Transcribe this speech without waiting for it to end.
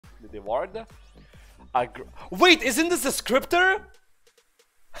Did they ward? Wait, isn't this a scripter?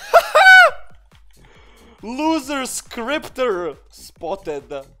 Loser scripter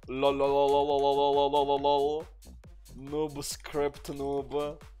spotted. Lol lol lol lol lol lol lol lol. Noob script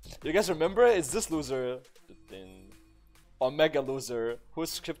noob. You guys remember? It's this loser. Omega loser.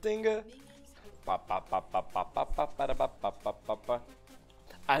 Who's scripting?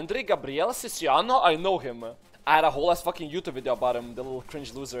 Andre Gabriel Siciano, I know him. I had a whole ass fucking YouTube video about him, the little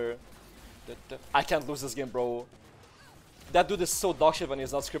cringe loser. I can't lose this game, bro. That dude is so dogshit when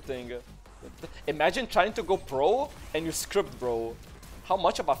he's not scripting. Imagine trying to go pro and you script, bro. How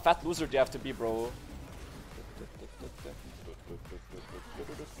much of a fat loser do you have to be, bro?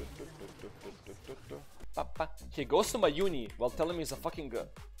 He goes to my uni while telling me he's a fucking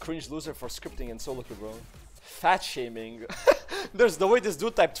cringe loser for scripting in solo queue, bro. Fat shaming. There's no way this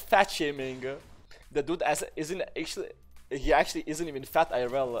dude typed fat shaming. The dude he actually isn't even fat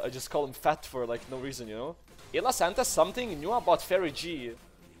IRL. I just call him fat for like no reason, you know? ELOSANTA something new about Fairy G.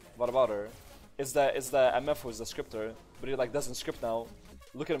 What about her? Is the MF who's the scripter, but he like doesn't script now.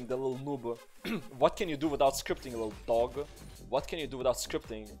 Look at him, the little noob. What can you do without scripting, little dog? What can you do without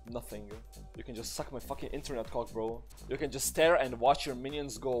scripting? Nothing. You can just suck my fucking internet cock, bro. You can just stare and watch your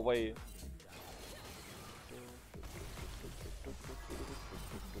minions go away.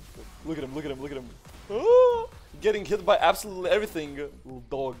 Look at him, look at him, look at him. Ah, getting hit by absolutely everything, little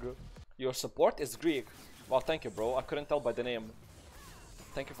dog. Your support is Greek. Well, thank you, bro. I couldn't tell by the name.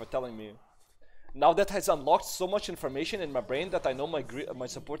 Thank you for telling me. Now that has unlocked so much information in my brain that I know my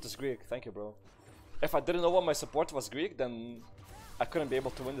support is Greek. Thank you, bro. If I didn't know what my support was Greek, then I couldn't be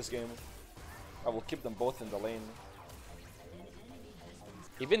able to win this game. I will keep them both in the lane.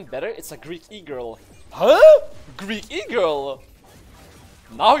 Even better, it's a Greek e-girl. Huh? Greek e-girl?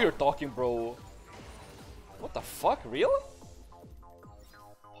 Now you're talking, bro. What the fuck? Real?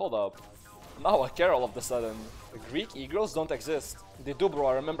 Hold up. Now I care all of a sudden. Greek e-girls don't exist. They do, bro.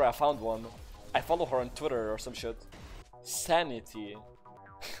 I remember I found one. I follow her on Twitter or some shit. Sanity.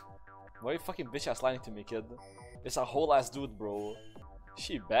 Why are you fucking bitch ass lying to me, kid? It's a whole ass dude, bro.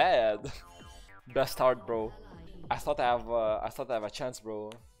 She bad. Best heart, bro. I thought I have a chance,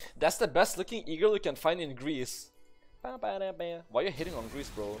 bro. That's the best looking e-girl you can find in Greece. Why are you hitting on Greece,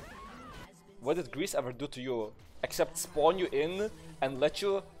 bro? What did Greece ever do to you? Except spawn you in and let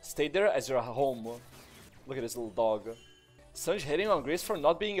you stay there as your home. Look at this little dog. Sunj hitting on Greece for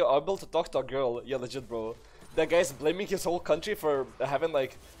not being able to talk to a girl. Yeah, legit, bro. That guy's blaming his whole country for having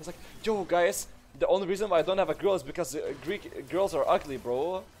like... It's like, yo guys, the only reason why I don't have a girl is because Greek girls are ugly,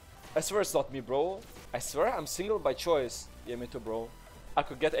 bro. I swear it's not me, bro. I swear I'm single by choice. Yeah, me too, bro. I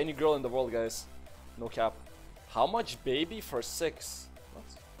could get any girl in the world, guys. No cap. How much baby for 6? What?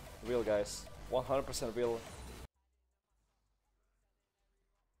 Real, guys. 100% real.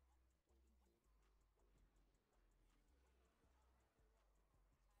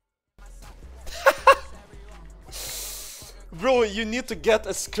 Bro, you need to get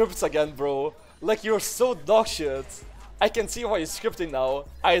a scripts again, bro. Like, you're so dogshit. I can see why he's scripting now.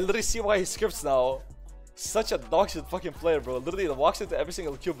 I literally see why he scripts now. Such a dogshit fucking player, bro. Literally walks into every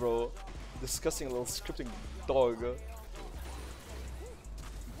single queue, bro. Disgusting little scripting dog.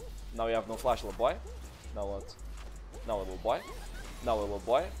 Now you have no flash, little boy. Now what? Now, little boy. Now, little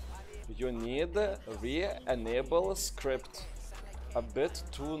boy. You need re-enable script. A bit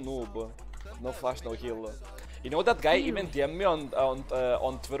too noob. No flash, no heal. You know that guy even DM'd me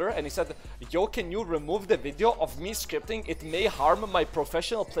on Twitter and he said, yo, can you remove the video of me scripting? It may harm my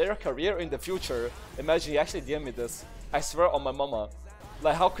professional player career in the future. Imagine he actually DM'd me this. I swear on my mama.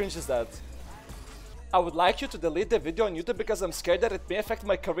 Like, how cringe is that? I would like you to delete the video on YouTube because I'm scared that it may affect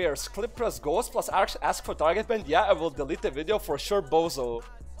my career. Clip press ghost plus ask for target ban. Yeah, I will delete the video for sure, bozo.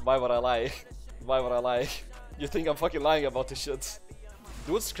 Why would I lie? Why would I lie? You think I'm fucking lying about this shit?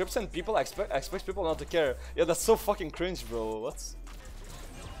 Dude scripts and people expects people not to care. Yeah, that's so fucking cringe, bro. What?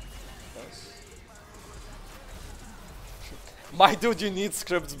 Nice. My dude, you need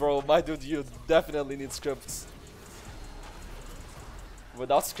scripts, bro. My dude, you definitely need scripts.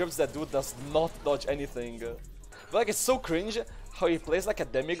 Without scripts, that dude does not dodge anything. But like, it's so cringe how he plays like a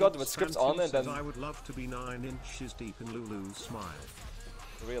demigod with scripts on and then... I would love to be 9 inches deep in Lulu's smile.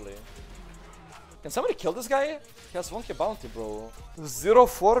 Really? Can somebody kill this guy? He has 1k bounty, bro.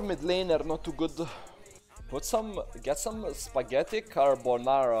 0-4 mid laner, not too good. Get some spaghetti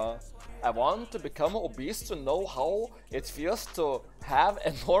carbonara. I want to become obese to know how it feels to have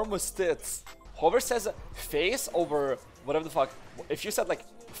enormous tits. Whoever says face over whatever the fuck, if you said like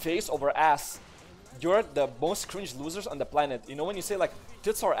face over ass, you're the most cringe losers on the planet. You know when you say like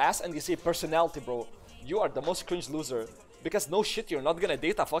tits or ass and you say personality, bro, you are the most cringe loser. Because no shit, you're not gonna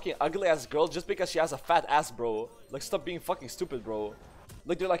date a fucking ugly ass girl just because she has a fat ass, bro. Like, stop being fucking stupid, bro.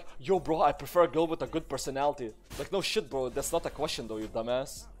 Like, they're like, yo, bro, I prefer a girl with a good personality. Like, no shit, bro. That's not a question, though, you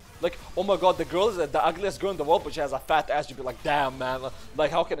dumbass. Like, oh my god, the girl is the ugliest girl in the world, but she has a fat ass. You'd be like, damn, man. Like,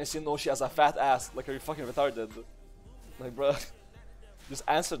 how can I say no? She has a fat ass. Like, are you fucking retarded? Like, bro, just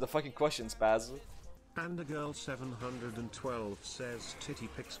answer the fucking question, Spaz. And a girl 712 says titty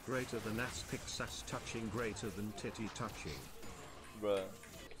pics greater than ass pics, ass touching greater than titty touching. Bruh.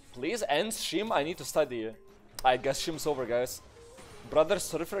 Please end stream, I need to study. I guess stream's over, guys. Brother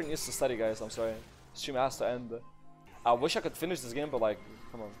Surfer needs to study, guys, I'm sorry. Stream has to end. I wish I could finish this game, but like,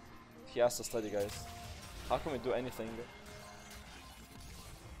 come on. He has to study, guys. How can we do anything?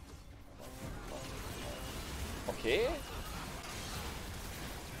 Okay.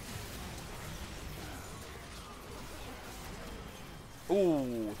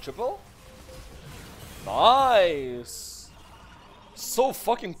 Ooh, triple? Nice! So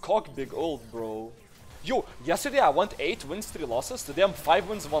fucking cock big old, bro. Yo, yesterday I went 8 wins, 3 losses. Today I'm 5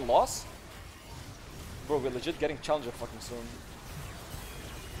 wins, 1 loss. Bro, we're legit getting challenger fucking soon.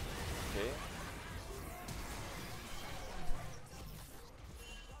 Okay.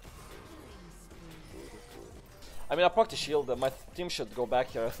 I mean, I procced the shield. My team should go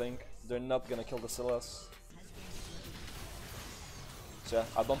back here, I think. They're not gonna kill the Silas. So yeah,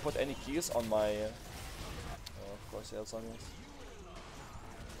 I don't put any keys on my... oh, of course, ELOSANTA.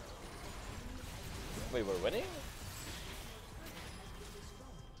 Wait, we're winning?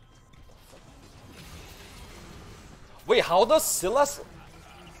 Wait, how does Silas...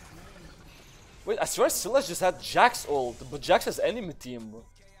 Wait, I swear Silas just had Jax ult, but Jax has enemy team.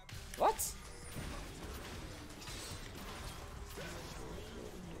 What?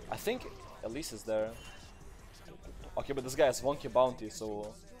 I think Elise is there. Okay, but this guy has wonky bounty,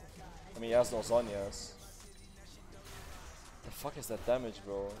 so... I mean, he has no Zonias. The fuck is that damage,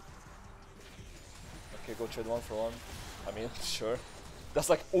 bro? Okay, go trade 1 for 1. I mean, sure. That's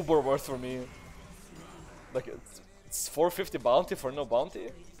like uber worth for me. Like, it's 450 bounty for no bounty?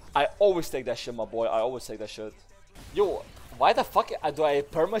 I always take that shit, my boy. I always take that shit. Yo, why the fuck do I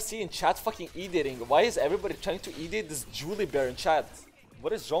perma-see in chat fucking eating? Why is everybody trying to eat this Julie bear in chat?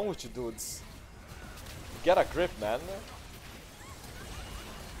 What is wrong with you dudes? Get a grip, man.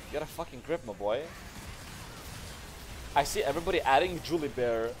 Get a fucking grip, my boy. I see everybody adding Julie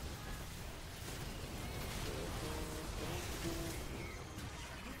bear.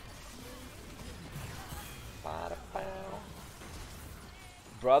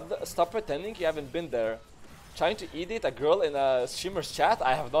 Bruh, stop pretending you haven't been there. Trying to edit a girl in a streamer's chat?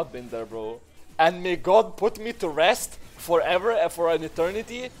 I have not been there, bro. And may God put me to rest forever and for an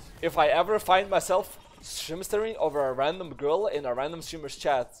eternity if I ever find myself streamstering over a random girl in a random streamer's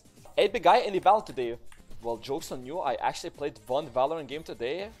chat. 8-big guy, any Val today? Well, joke's on you, I actually played one Valorant game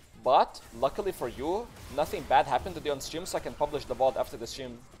today. But, luckily for you, nothing bad happened today on stream, so I can publish the VOD after the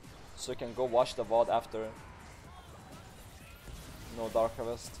stream. So you can go watch the VOD after. No Dark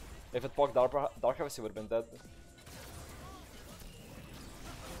Harvest. If it poked Dark Harvest, he would have been dead.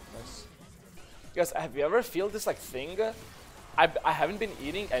 Nice. Guys, have you ever feel this like thing? I haven't been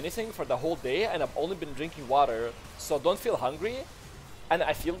eating anything for the whole day and I've only been drinking water. So don't feel hungry. And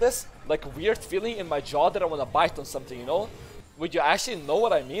I feel this like weird feeling in my jaw that I want to bite on something, you know? Would you actually know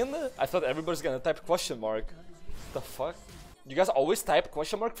what I mean? I thought everybody's gonna type question mark. What the fuck? You guys always type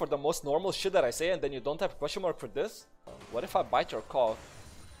question mark for the most normal shit that I say and then you don't type question mark for this? What if I bite your cock?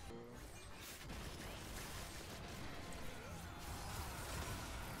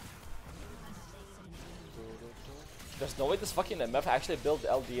 There's no way this fucking MF actually built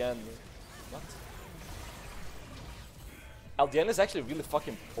LDN. What? LDN is actually really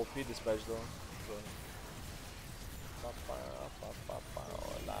fucking OP this patch though.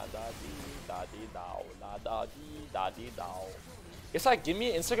 It's like, give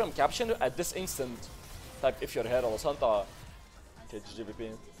me Instagram caption at this instant. Type if you're here, ELOSANTA. Okay,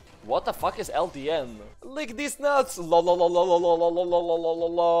 GGVP. What the fuck is LDN? Lick these nuts! Lol.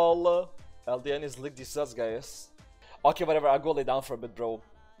 LDN is lick these nuts, guys. Okay, whatever, I'll go lay down for a bit, bro.